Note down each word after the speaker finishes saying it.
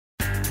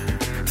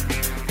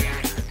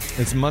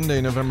It's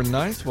Monday, November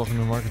 9th. Welcome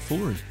to Market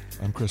Foolery.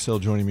 I'm Chris Hill.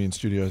 Joining me in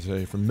studio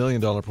today from $1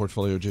 Million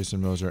Portfolio,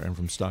 Jason Moser, and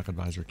from Stock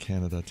Advisor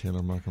Canada,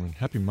 Taylor Muckerman.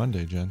 Happy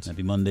Monday, gents.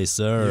 Happy Monday,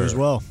 sir. You as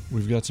well.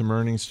 We've got some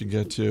earnings to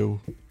get to.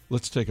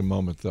 Let's take a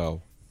moment,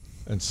 though,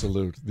 and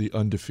salute the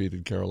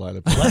undefeated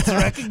Carolina Panthers. Let's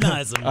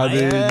recognize them. I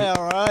mean, Yeah,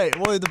 all right.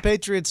 Well, the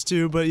Patriots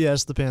too, but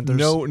yes, the Panthers.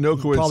 no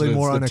coincidence Probably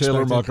more that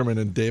Taylor unexpected. Muckerman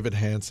and David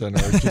Hansen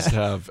are just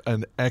have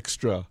an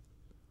extra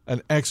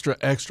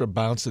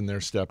bounce in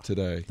their step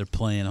today. They're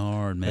playing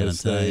hard, man.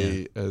 As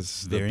the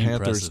Panthers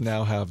impressive.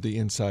 now have the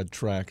inside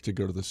track to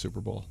go to the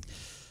Super Bowl.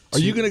 Are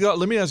you going to go?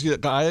 Let me ask you.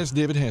 I asked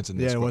David Hansen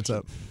this Yeah, question. what's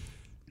up?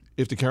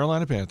 If the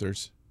Carolina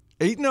Panthers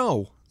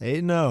 8-0,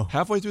 8-0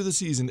 halfway through the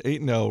season,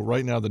 8-0,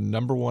 right now the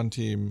number one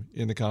team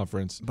in the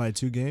conference. by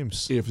 2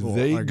 games. If Well,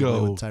 they arguably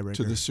go with tiebreaker.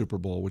 to the Super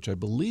Bowl, which I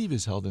believe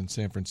is held in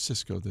San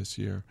Francisco this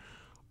year,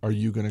 are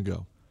you going to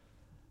go?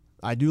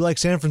 I do like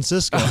San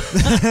Francisco.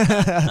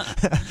 I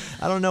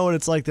don't know what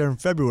it's like there in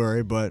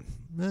February, but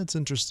it's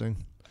interesting.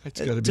 It's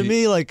got to To be.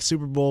 me, like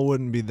Super Bowl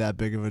wouldn't be that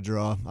big of a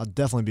draw. I'll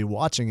definitely be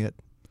watching it,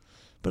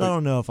 but I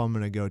don't know if I'm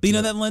going to go. But you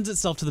know, that lends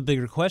itself to the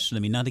bigger question. I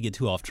mean, not to get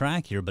too off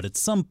track here, but at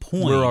some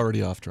point. We're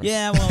already off track.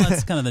 Yeah, well,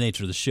 that's kind of the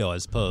nature of the show, I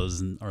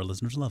suppose, and our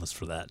listeners love us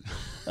for that.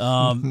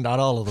 Not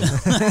all of them.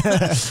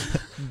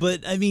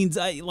 But, I mean,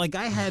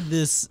 I had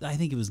this, I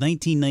think it was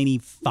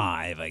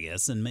 1995, I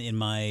guess, and in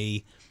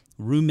my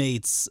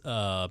roommate's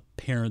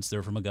parents,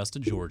 they're from Augusta,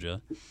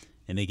 Georgia,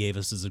 and they gave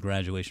us as a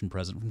graduation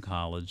present from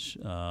college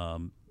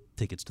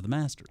tickets to the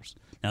Masters.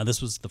 Now,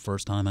 this was the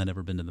first time I'd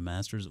ever been to the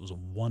Masters. It was a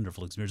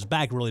wonderful experience.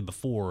 Back really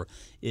before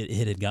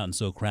it had gotten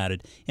so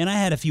crowded. And I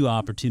had a few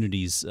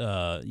opportunities,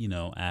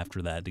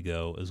 after that to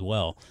go as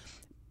well.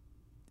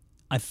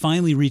 I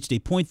finally reached a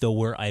point, though,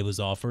 where I was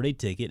offered a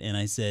ticket, and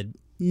I said,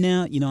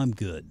 no, I'm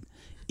good.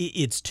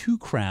 It's too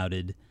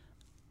crowded.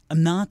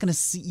 I'm not going to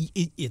see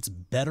 – it's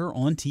better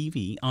on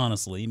TV,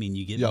 honestly. I mean,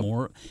 you get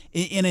more –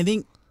 and I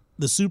think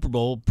the Super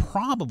Bowl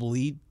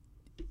probably –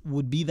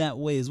 would be that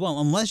way as well,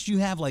 unless you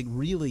have like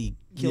really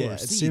killer it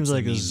seats. seems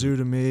like a zoo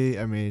to me.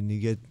 I mean, you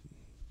get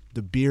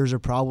the beers are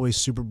probably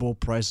Super Bowl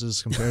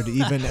prices compared to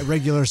even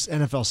regular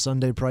NFL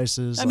Sunday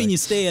prices. I mean, you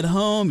stay at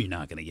home, you're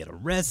not going to get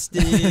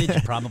arrested. You're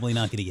probably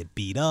not going to get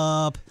beat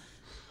up.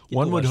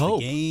 One would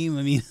hope. The game.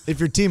 I mean, if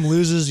your team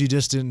loses, you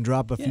just didn't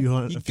drop a few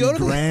grand. You go to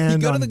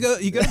the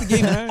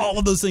game. And all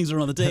of those things are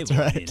on the table.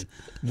 That's right.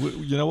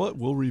 You know what?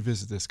 We'll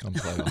revisit this come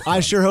playoff. I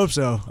sure hope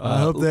so.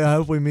 I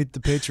hope we meet the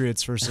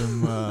Patriots for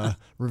some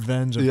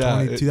revenge of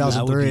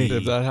 2003.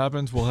 If that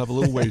happens, we'll have a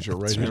little wager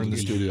right here in the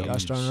studio.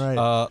 Gosh darn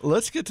right.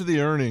 Let's get to the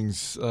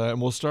earnings, and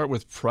we'll start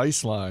with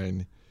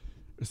Priceline.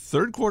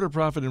 Third quarter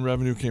profit and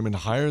revenue came in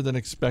higher than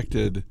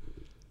expected,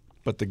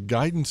 but the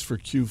guidance for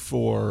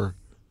Q4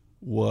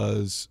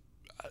 was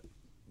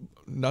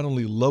not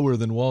only lower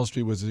than Wall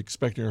Street was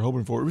expecting or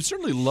hoping for, it was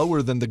certainly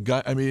lower than the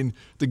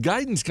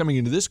guidance coming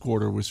into this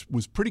quarter was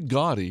pretty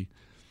gaudy,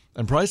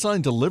 and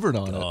Priceline delivered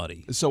on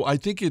it. So I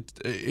think it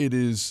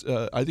is.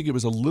 I think it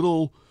was a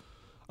little.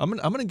 I'm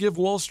going to give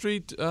Wall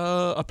Street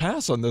a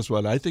pass on this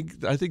one. I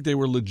think they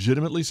were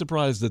legitimately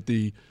surprised that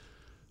the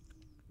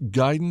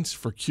guidance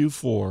for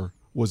Q4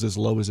 was as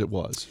low as it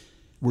was.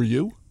 Were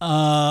you?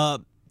 I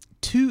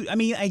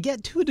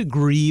get to a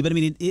degree, but I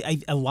mean,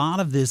 a lot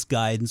of this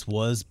guidance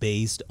was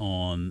based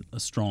on a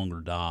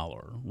stronger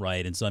dollar,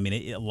 right? And so, I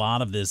mean, a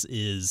lot of this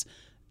is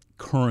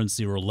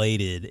currency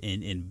related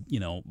in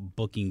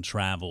booking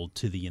travel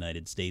to the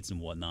United States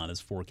and whatnot as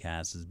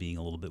forecast as being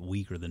a little bit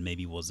weaker than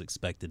maybe was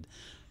expected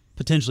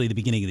potentially at the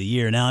beginning of the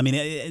year. Now, I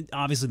mean,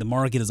 obviously the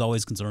market is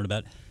always concerned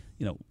about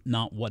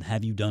not what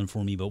have you done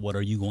for me, but what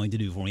are you going to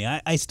do for me?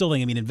 I still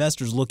think,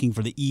 investors looking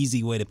for the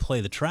easy way to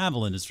play the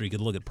travel industry could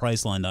look at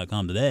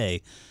Priceline.com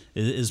today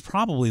is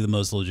probably the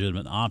most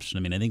legitimate option. I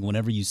mean, I think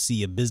whenever you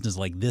see a business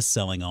like this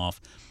selling off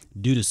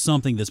due to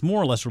something that's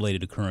more or less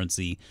related to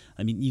currency,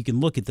 I mean, you can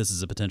look at this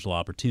as a potential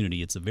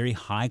opportunity. It's a very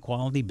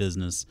high-quality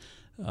business.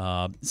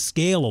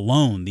 Scale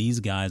alone, these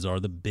guys are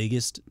the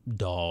biggest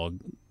dog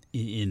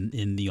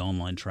in the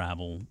online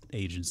travel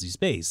agency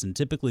space, and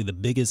typically the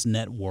biggest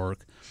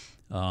network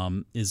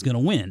is going to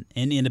win.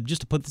 And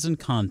just to put this in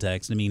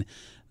context, I mean,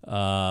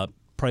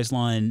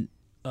 Priceline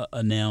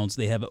announced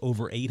they have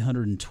over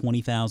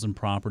 820,000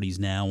 properties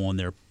now on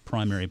their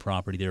primary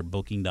property, their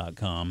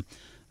Booking.com,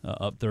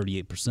 up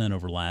 38%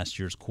 over last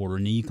year's quarter.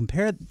 And you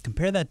compare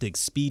that to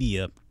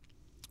Expedia,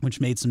 which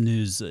made some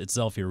news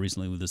itself here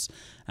recently with this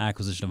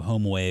acquisition of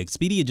HomeAway.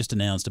 Expedia just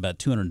announced about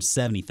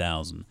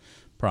 270,000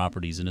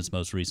 properties in its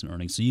most recent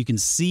earnings. So you can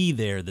see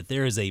there that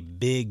there is a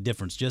big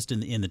difference just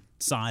in the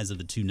size of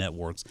the two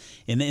networks.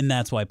 And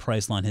that's why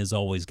Priceline has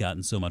always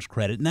gotten so much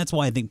credit. And that's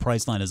why I think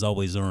Priceline has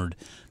always earned,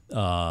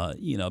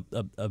 an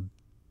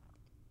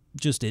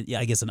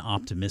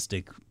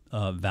optimistic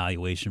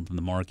valuation from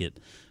the market.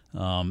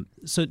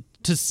 So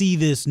to see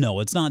this, no,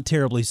 it's not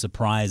terribly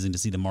surprising to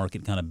see the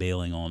market kind of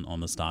bailing on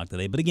the stock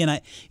today. But again,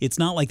 it's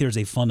not like there's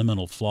a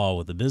fundamental flaw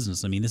with the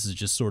business. I mean, this is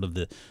just sort of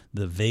the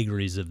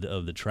vagaries of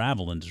the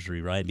travel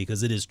industry, right?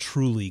 Because it is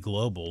truly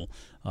global,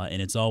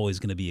 and it's always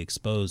going to be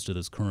exposed to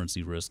those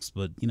currency risks.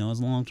 But as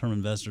long-term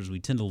investors, we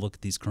tend to look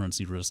at these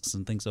currency risks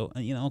and think, so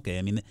okay,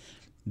 I mean,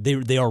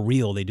 they are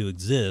real, they do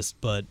exist,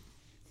 but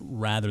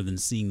rather than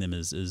seeing them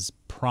as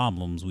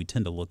problems, we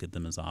tend to look at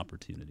them as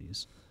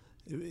opportunities.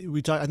 I think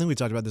we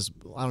talked about this.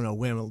 I don't know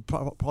when,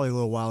 probably a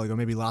little while ago,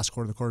 maybe last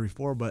quarter, the quarter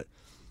before. But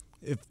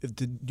if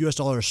the U.S.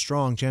 dollar is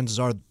strong, chances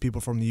are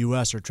people from the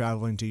U.S. are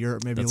traveling to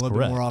Europe maybe That's a little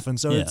correct. bit more often.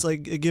 So it's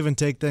like a give and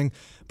take thing.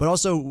 But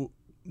also,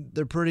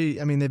 they're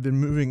pretty. I mean, they've been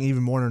moving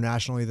even more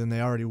internationally than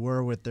they already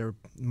were with their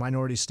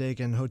minority stake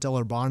in Hotel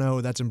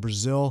Urbano. That's in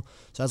Brazil.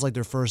 So that's like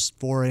their first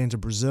foray into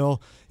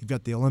Brazil. You've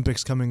got the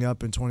Olympics coming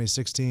up in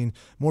 2016.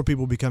 More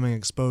people becoming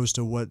exposed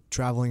to what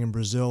traveling in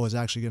Brazil is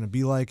actually going to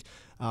be like.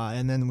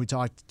 And then we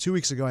talked 2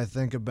 weeks ago, I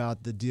think,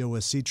 about the deal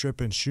with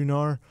Ctrip and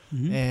Schunar.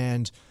 Mm-hmm.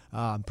 And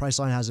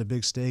Priceline has a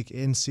big stake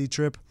in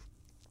Ctrip.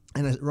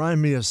 And it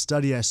reminded me of a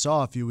study I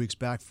saw a few weeks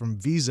back from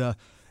Visa.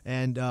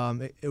 And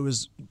it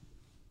was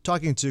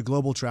talking to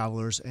global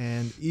travelers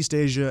and East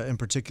Asia in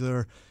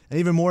particular, and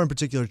even more in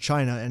particular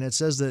China. And it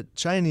says that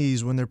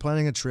Chinese, when they're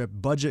planning a trip,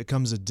 budget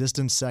comes a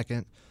distant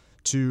second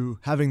to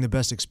having the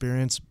best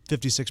experience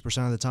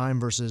 56% of the time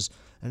versus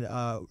an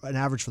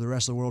average for the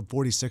rest of the world,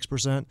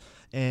 46%.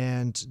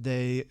 And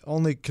they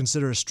only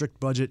consider a strict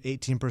budget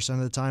 18% of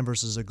the time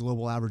versus a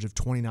global average of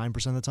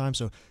 29% of the time.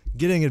 So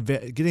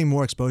getting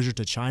more exposure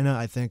to China,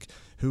 I think,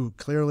 who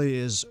clearly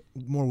is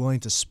more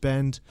willing to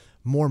spend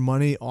more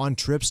money on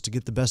trips to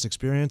get the best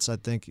experience, I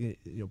think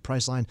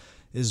Priceline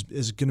is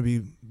going to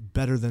be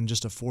better than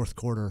just a fourth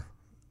quarter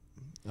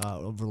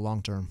over the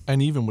long term.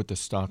 And even with the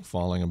stock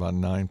falling about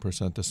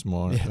 9% this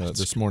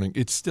morning,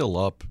 it's still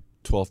up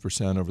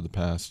 12% over the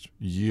past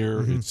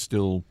year. Mm-hmm. It's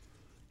still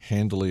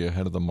handily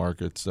ahead of the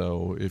market.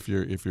 So if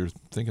you're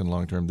thinking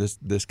long term,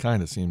 this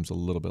kind of seems a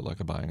little bit like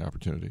a buying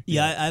opportunity.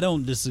 Yeah, I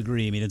don't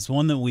disagree. I mean, it's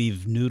one that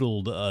we've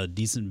noodled a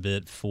decent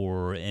bit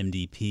for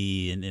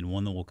MDP, and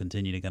one that we'll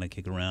continue to kind of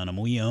kick around. I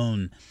mean, we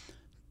own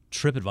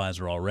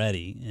TripAdvisor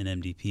already in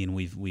MDP, and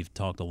we've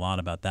talked a lot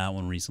about that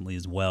one recently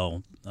as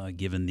well,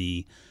 given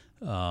the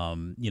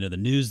the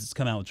news that's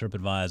come out with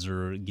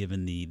TripAdvisor,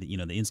 given the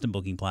instant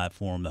booking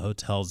platform, the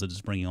hotels that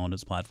it's bringing onto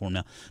its platform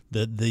now,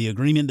 the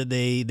agreement that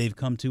they've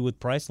come to with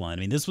Priceline. I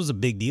mean, this was a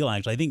big deal,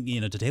 actually. I think,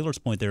 to Taylor's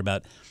point there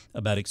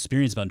about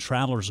experience, about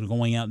travelers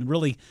going out and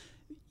really,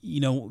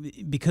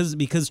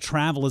 because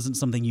travel isn't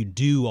something you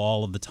do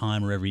all of the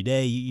time or every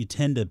day, you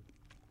tend to,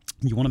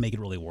 you want to make it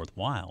really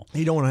worthwhile.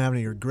 You don't want to have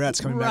any regrets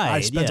coming back.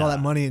 I spent all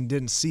that money and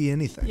didn't see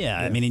anything. Yeah,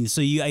 I mean,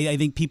 so I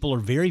think people are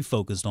very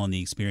focused on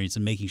the experience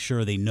and making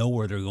sure they know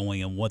where they're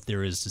going and what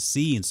there is to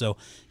see. And so,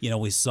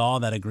 we saw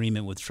that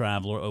agreement with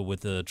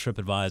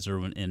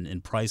TripAdvisor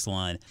and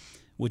Priceline,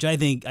 which I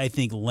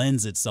think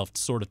lends itself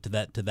sort of to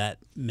that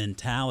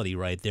mentality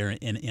right there.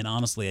 And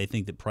honestly, I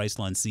think that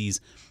Priceline sees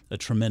a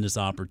tremendous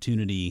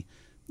opportunity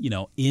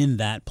in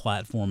that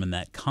platform and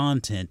that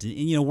content.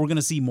 And we're going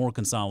to see more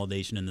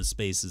consolidation in the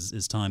space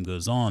as time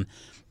goes on.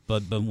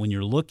 But when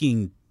you're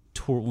looking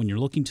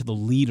to the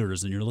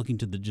leaders and you're looking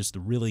to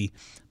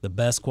the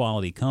best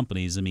quality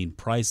companies, I mean,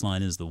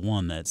 Priceline is the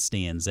one that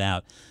stands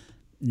out.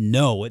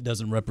 No, it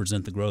doesn't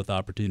represent the growth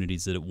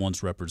opportunities that it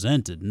once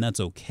represented, and that's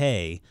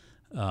okay.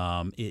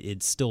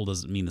 It still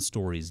doesn't mean the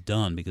story's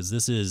done, because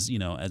this is,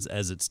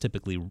 as it's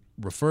typically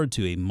referred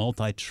to, a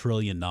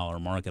multi-trillion-dollar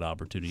market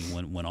opportunity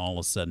when all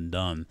is said and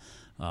done.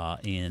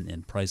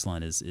 And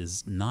Priceline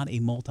is not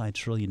a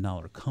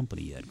multi-trillion-dollar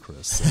company yet,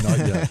 Chris. Not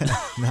yet.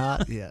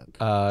 Not yet.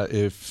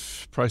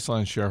 If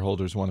Priceline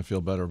shareholders want to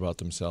feel better about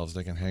themselves,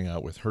 they can hang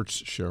out with Hertz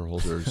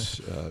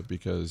shareholders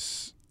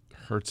because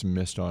Hertz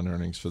missed on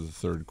earnings for the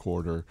third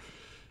quarter.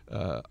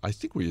 I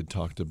think we had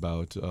talked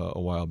about a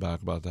while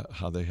back about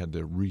how they had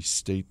to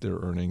restate their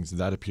earnings.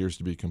 That appears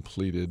to be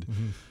completed,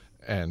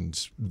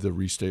 and the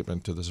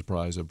restatement, to the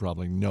surprise of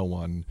probably no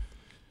one,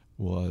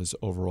 was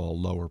overall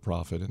lower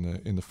profit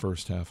in the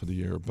first half of the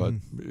year. But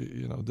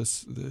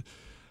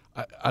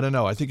I don't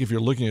know. I think if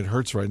you're looking at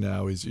Hertz right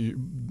now,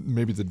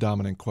 maybe the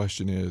dominant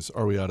question is: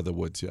 are we out of the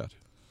woods yet?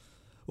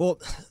 Well,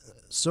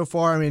 so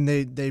far, I mean,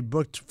 they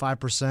booked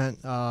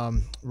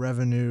 5%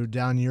 revenue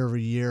down year over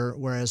year,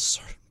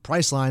 whereas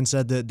Priceline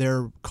said that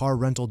their car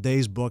rental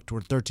days booked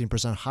were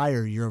 13%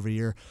 higher year over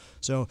year.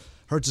 So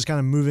Hertz is kind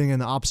of moving in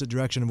the opposite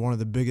direction of one of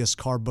the biggest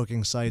car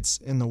booking sites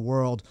in the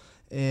world.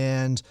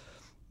 And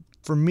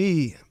for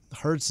me,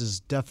 Hertz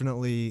is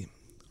definitely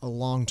a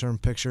long-term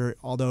picture,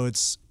 although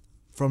it's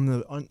from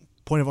the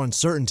point of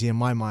uncertainty in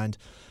my mind.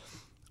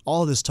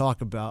 All of this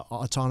talk about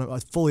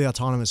a fully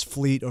autonomous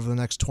fleet over the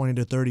next 20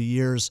 to 30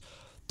 years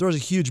throws a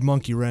huge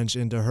monkey wrench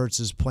into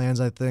Hertz's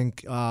plans, I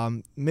think.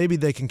 Maybe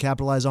they can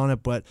capitalize on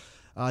it, but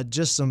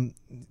just some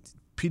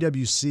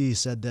PwC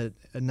said that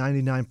a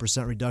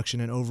 99%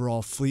 reduction in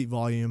overall fleet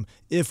volume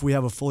if we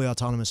have a fully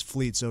autonomous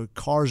fleet. So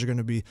cars are going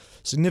to be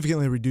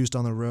significantly reduced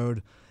on the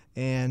road.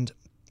 And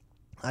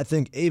I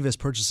think Avis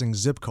purchasing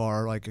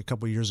Zipcar like a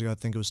couple of years ago, I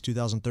think it was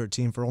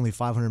 2013, for only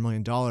 $500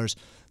 million,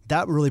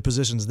 that really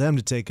positions them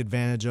to take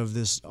advantage of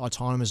this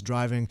autonomous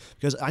driving.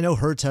 Because I know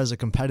Hertz has a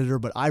competitor,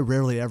 but I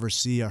rarely ever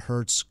see a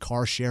Hertz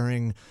car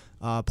sharing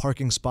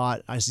parking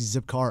spot. I see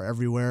Zipcar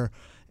everywhere.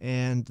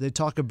 And they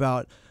talk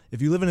about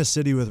if you live in a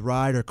city with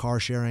ride or car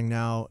sharing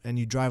now and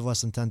you drive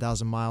less than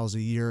 10,000 miles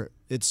a year,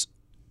 it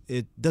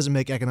doesn't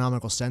make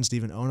economical sense to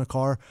even own a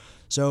car.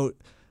 So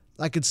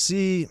I could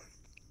see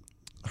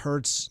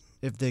Hertz,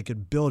 if they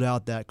could build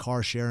out that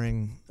car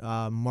sharing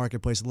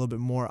marketplace a little bit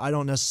more. I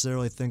don't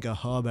necessarily think a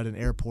hub at an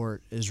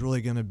airport is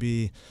really going to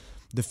be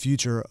the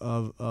future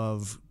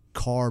of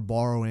car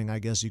borrowing, I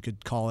guess you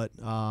could call it,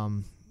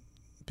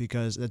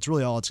 because that's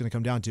really all it's going to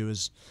come down to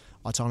is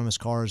autonomous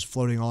cars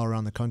floating all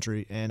around the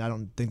country, and I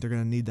don't think they're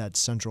going to need that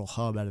central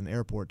hub at an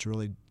airport to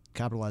really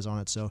capitalize on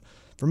it. So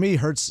for me,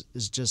 Hertz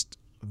is just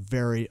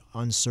very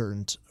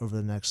uncertain over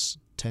the next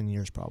 10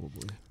 years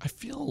probably. I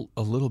feel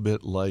a little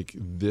bit like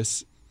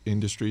this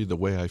industry the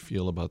way I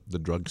feel about the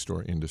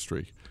drugstore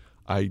industry.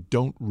 I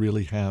don't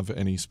really have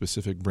any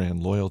specific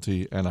brand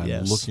loyalty, and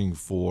I'm looking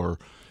for,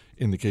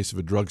 in the case of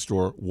a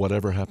drugstore,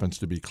 whatever happens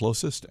to be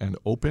closest and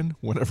open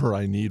whenever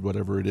I need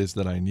whatever it is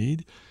that I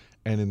need.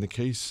 And in the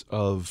case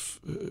of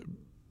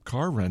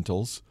car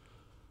rentals,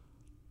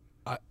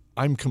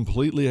 I'm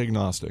completely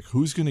agnostic.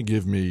 Who's going to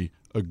give me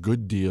a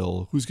good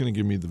deal? Who's going to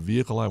give me the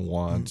vehicle I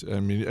want? I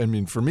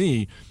mean, for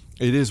me,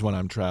 it is when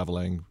I'm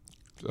traveling.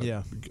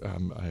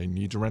 I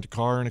need to rent a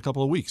car in a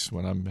couple of weeks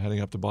when I'm heading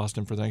up to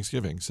Boston for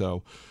Thanksgiving.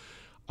 So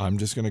I'm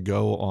just going to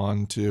go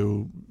on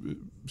to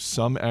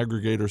some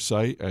aggregator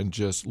site and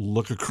just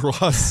look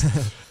across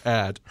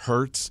at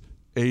Hertz,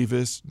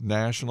 Avis,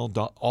 National,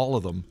 all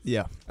of them.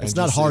 Yeah, it's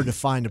not hard to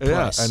find a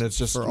price. Yeah, and it's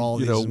just for all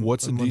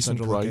what's a decent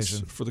price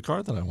location for the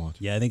car that I want.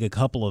 Yeah, I think a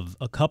couple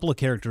of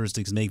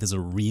characteristics make this a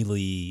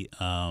really,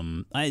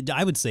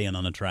 I would say, an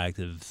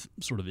unattractive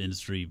sort of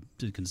industry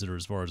to consider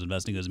as far as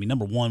investing goes. I mean,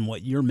 number one,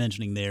 what you're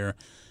mentioning there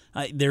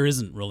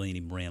isn't really any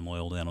brand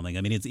loyalty, I don't think.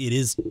 I mean, it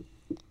is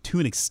to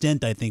an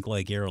extent, I think,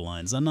 like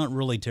airlines. I'm not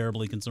really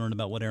terribly concerned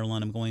about what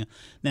airline I'm going on.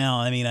 Now,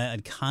 I mean,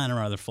 I'd kind of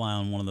rather fly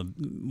on one of the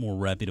more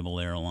reputable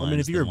airlines. I mean,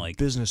 if you're like, a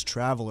business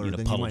traveler,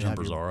 then you might have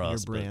your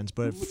brands.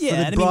 But for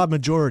the broad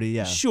majority,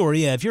 yeah. Sure,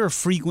 yeah. If you're a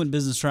frequent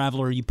business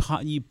traveler, you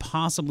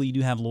possibly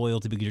do have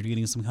loyalty because you're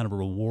getting some kind of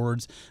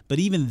rewards. But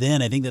even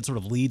then, I think that sort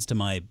of leads to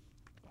my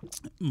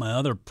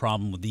other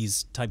problem with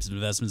these types of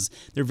investments.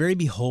 They're very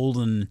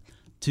beholden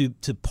to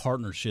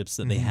partnerships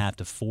that they have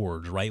to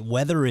forge, right?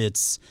 Whether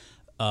it's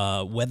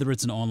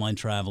an online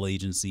travel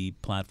agency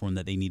platform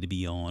that they need to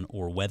be on,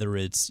 or whether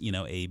it's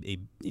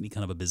any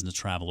kind of a business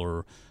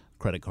traveler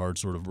credit card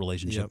sort of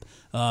relationship,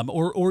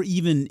 or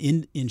even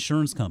in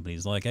insurance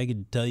companies. Like I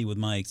could tell you with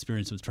my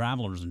experience with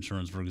Travelers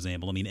Insurance, for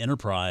example. I mean,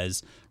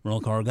 Enterprise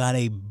Rental Car got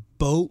a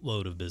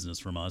boatload of business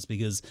from us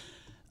because,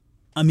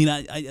 I mean,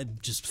 I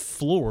just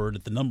floored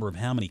at the number of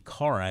how many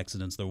car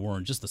accidents there were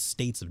in just the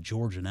states of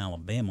Georgia and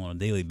Alabama on a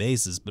daily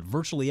basis. But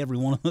virtually every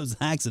one of those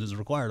accidents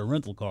required a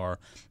rental car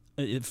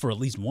for at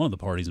least one of the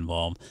parties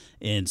involved.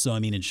 And so, I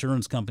mean,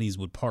 insurance companies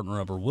would partner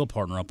up or will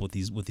partner up with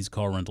these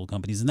car rental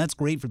companies, and that's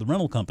great for the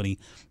rental company,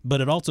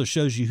 but it also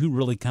shows you who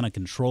really kind of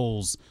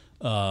controls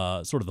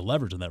sort of the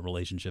leverage of that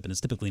relationship, and it's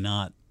typically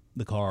not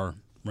the car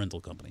rental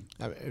company.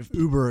 I mean, if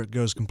Uber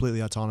goes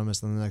completely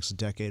autonomous in the next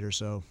decade or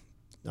so,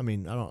 I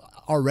mean,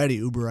 already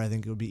Uber, I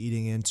think, would be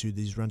eating into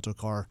these rental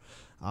car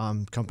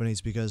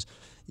companies because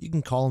you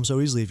can call them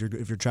so easily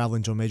if you're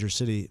traveling to a major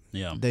city.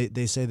 Yeah.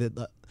 They say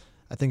that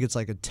I think it's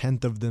like a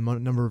tenth of the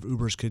number of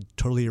Ubers could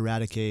totally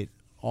eradicate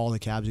all the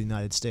cabs in the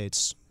United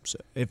States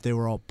if they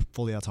were all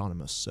fully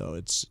autonomous. So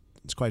it's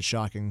quite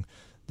shocking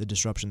the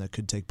disruption that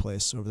could take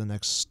place over the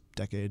next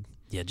decade.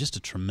 Yeah, just a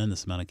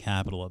tremendous amount of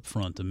capital up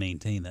front to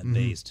maintain that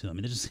base, too. I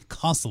mean, it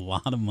costs a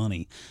lot of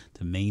money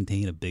to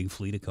maintain a big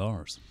fleet of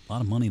cars. A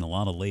lot of money and a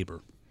lot of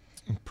labor.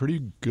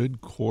 Pretty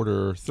good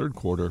third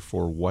quarter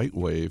for White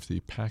Wave, the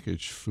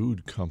packaged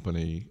food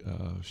company.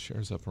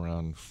 Shares up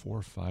around 4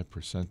 or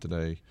 5%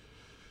 today.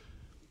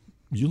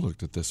 You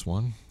looked at this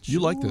one. Sure. You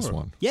like this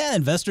one. Yeah,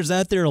 investors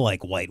out there are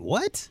like, wait,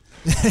 what?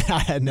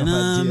 I had no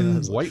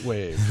idea. White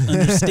Wave.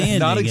 Understanding.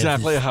 Not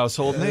exactly a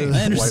household name.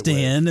 I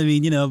understand. I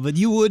mean, but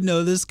you would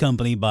know this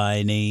company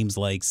by names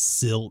like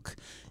Silk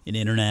and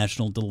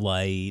International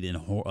Delight and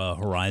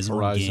Horizon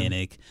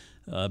Organic.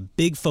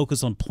 Big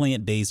focus on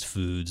plant-based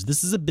foods.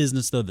 This is a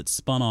business, though, that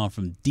spun off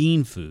from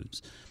Dean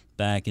Foods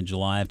back in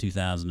July of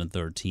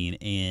 2013,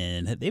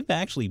 and they've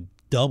actually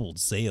doubled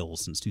sales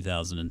since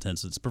 2010,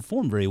 so it's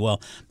performed very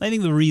well. I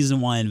think the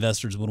reason why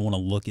investors would want to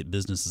look at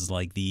businesses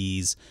like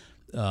these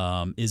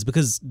is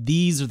because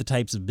these are the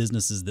types of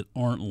businesses that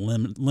aren't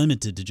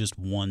limited to just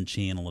one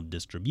channel of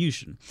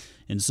distribution.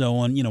 And so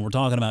when we're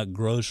talking about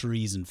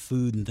groceries and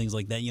food and things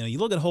like that, you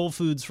look at Whole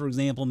Foods, for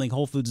example, and think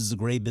Whole Foods is a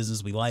great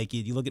business. We like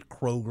it. You look at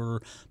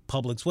Kroger,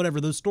 Publix, whatever.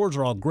 Those stores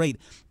are all great,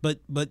 but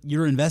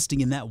you're investing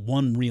in that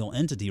one real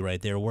entity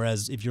right there.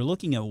 Whereas if you're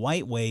looking at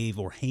White Wave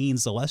or Hain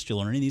Celestial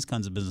or any of these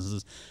kinds of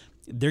businesses,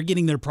 they're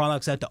getting their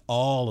products out to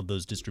all of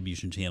those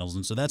distribution channels,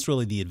 and so that's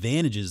really the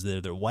advantages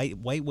there. Their White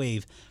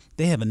Wave,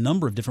 they have a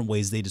number of different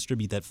ways they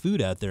distribute that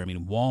food out there. I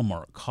mean,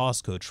 Walmart,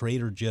 Costco,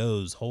 Trader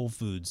Joe's, Whole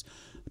Foods,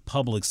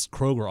 Publix,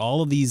 Kroger,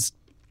 all of these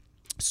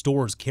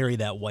stores carry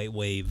that White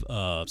Wave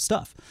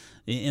stuff,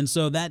 and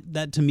so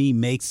that to me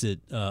makes it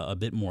a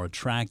bit more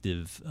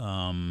attractive.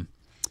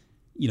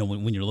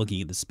 When you're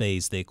looking at the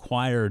space, they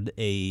acquired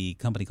a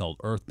company called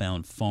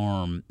Earthbound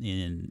Farm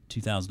in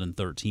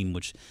 2013,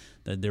 which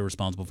they're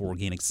responsible for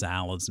organic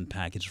salads and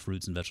packaged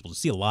fruits and vegetables.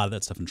 You see a lot of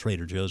that stuff in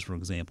Trader Joe's, for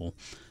example.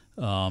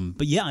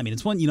 But yeah, I mean,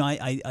 it's one.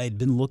 I had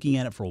been looking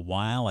at it for a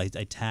while. I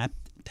tapped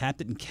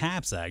it in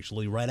caps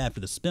actually right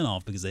after the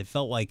spinoff because I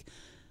felt like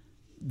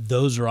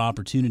those are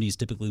opportunities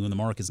typically when the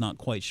market's not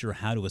quite sure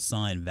how to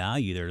assign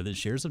value there. The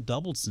shares have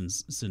doubled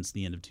since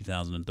the end of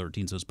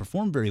 2013, so it's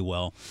performed very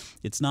well.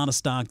 It's not a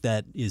stock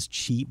that is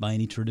cheap by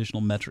any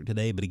traditional metric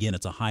today, but again,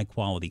 it's a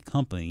high-quality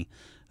company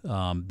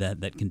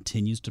that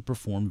continues to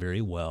perform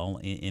very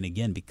well. And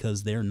again,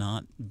 because they're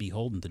not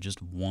beholden to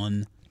just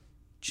one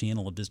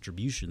channel of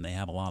distribution, they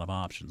have a lot of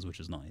options,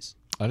 which is nice.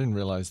 I didn't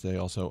realize they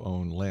also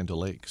own Land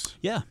O'Lakes.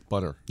 Yeah.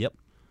 Butter. Yep.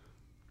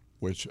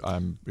 Which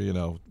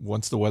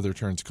once the weather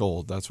turns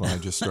cold, that's when I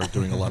just start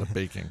doing a lot of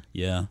baking.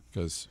 Yeah.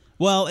 Because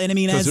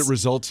it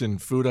results in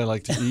food I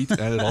like to eat,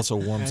 and it also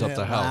warms up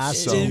the house.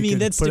 So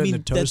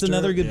that's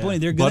another good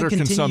point. They're going to butter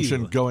continue.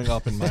 consumption going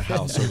up in my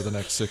house over the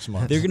next 6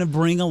 months. They're going to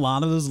bring a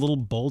lot of those little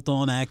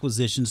bolt-on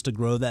acquisitions to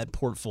grow that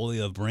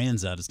portfolio of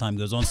brands out as time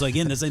goes on. So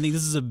again, I think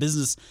this is a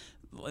business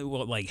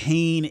like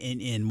Hain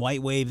and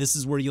White Wave. This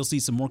is where you'll see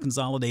some more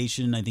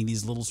consolidation. I think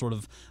these little sort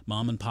of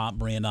mom and pop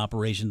brand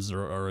operations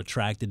are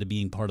attracted to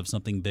being part of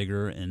something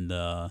bigger, and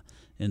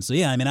so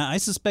yeah, I mean, I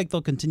suspect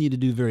they'll continue to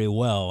do very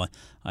well.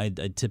 I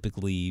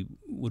typically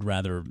would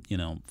rather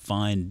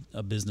find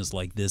a business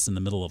like this in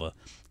the middle of a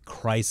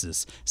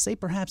crisis, say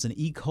perhaps an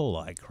E.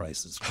 coli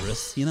crisis,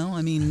 Chris.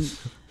 I mean.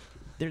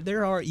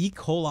 There are E.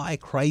 coli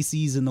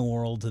crises in the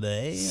world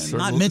today. I'm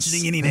not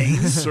mentioning any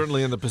names.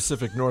 Certainly in the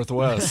Pacific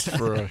Northwest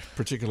for a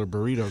particular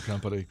burrito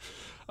company.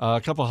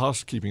 A couple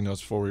housekeeping notes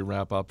before we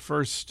wrap up.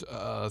 First,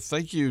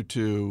 thank you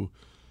to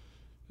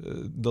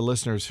the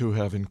listeners who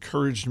have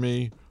encouraged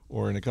me,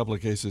 or in a couple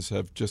of cases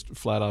have just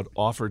flat out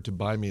offered to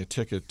buy me a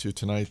ticket to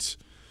tonight's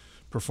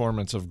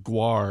performance of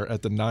GWAR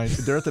at the 9.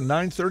 They're at the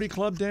 9:30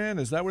 Club, Dan?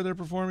 Is that where they're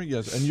performing?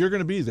 Yes. And you're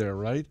going to be there,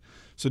 right?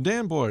 So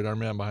Dan Boyd, our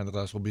man behind the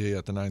glass, will be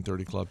at the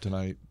 9:30 Club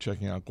tonight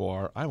checking out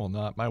GWAR. I will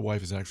not. My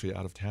wife is actually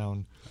out of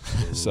town,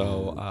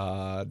 so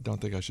don't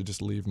think I should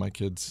just leave my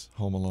kids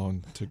home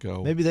alone to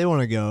go. Maybe they want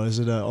to go. Is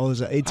it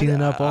 18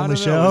 and up only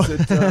show?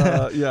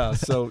 Yeah.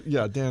 So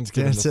yeah, Dan's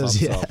giving the thumbs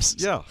yes. up.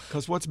 Yeah,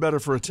 because what's better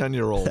for a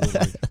 10-year-old?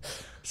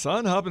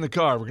 Son, hop in the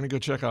car. We're going to go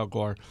check out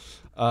GWAR.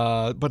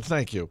 But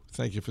thank you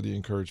for the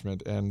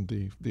encouragement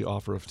and the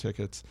offer of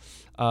tickets.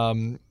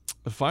 A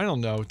final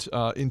note: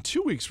 in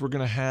 2 weeks, we're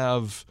going to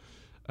have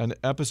an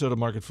episode of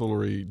Market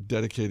Foolery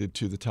dedicated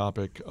to the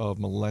topic of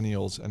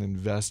millennials and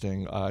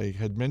investing. I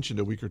had mentioned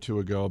a week or two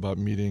ago about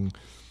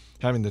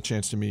having the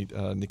chance to meet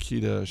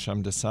Nikita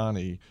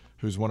Shamdasani,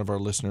 who's one of our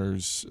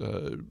listeners,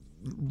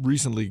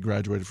 recently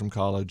graduated from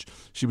college.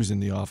 She was in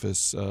the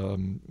office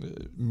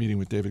meeting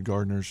with David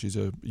Gardner. She's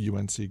a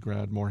UNC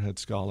grad, Morehead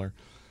scholar.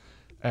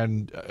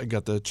 And I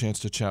got the chance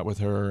to chat with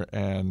her,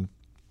 and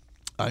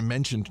I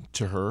mentioned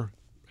to her,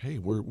 hey,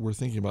 we're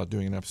thinking about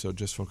doing an episode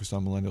just focused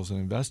on millennials and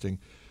investing.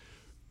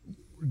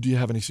 Do you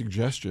have any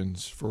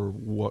suggestions for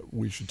what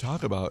we should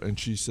talk about? And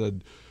she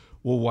said,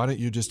 well, why don't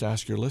you just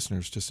ask your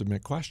listeners to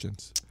submit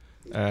questions?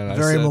 And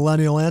Very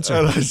millennial answer.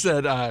 And I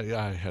said,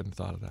 I hadn't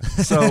thought of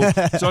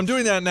that. So I'm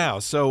doing that now.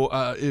 So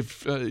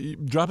if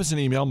drop us an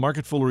email,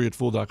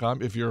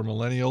 marketfoolery@fool.com. If you're a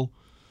millennial,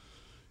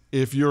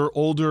 if you're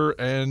older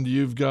and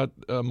you've got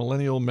a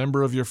millennial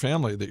member of your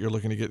family that you're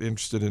looking to get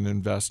interested in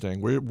investing,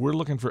 we're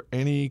looking for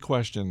any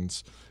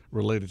questions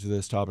related to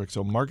this topic.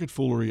 So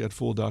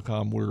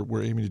marketfoolery@fool.com.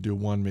 We're aiming to do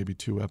 1, maybe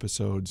 2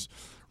 episodes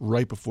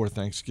right before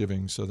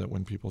Thanksgiving so that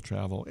when people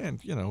travel, and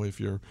if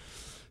you're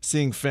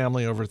seeing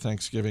family over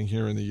Thanksgiving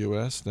here in the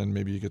U.S., then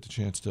maybe you get the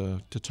chance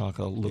to talk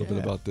a little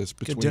bit about this.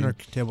 Good dinner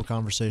table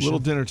conversation. Little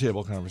dinner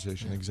table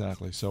conversation,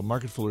 exactly. So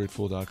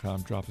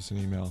marketfoolery@fool.com. Drop us an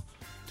email.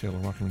 Taylor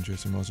Ruckerman,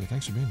 Jason Moser.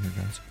 Thanks for being here,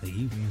 guys. Thank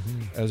you.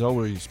 Mm-hmm. As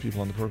always, people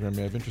on the program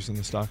may have interest in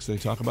the stocks they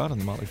talk about, and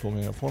the Motley Fool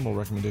may have formal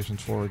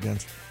recommendations for or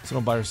against. So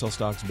don't buy or sell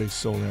stocks based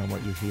solely on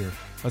what you hear.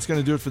 That's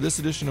going to do it for this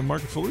edition of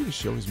Market Foolery. The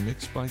show is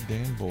mixed by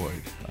Dan Boyd.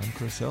 I'm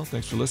Chris Hill.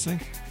 Thanks for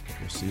listening.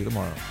 We'll see you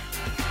tomorrow.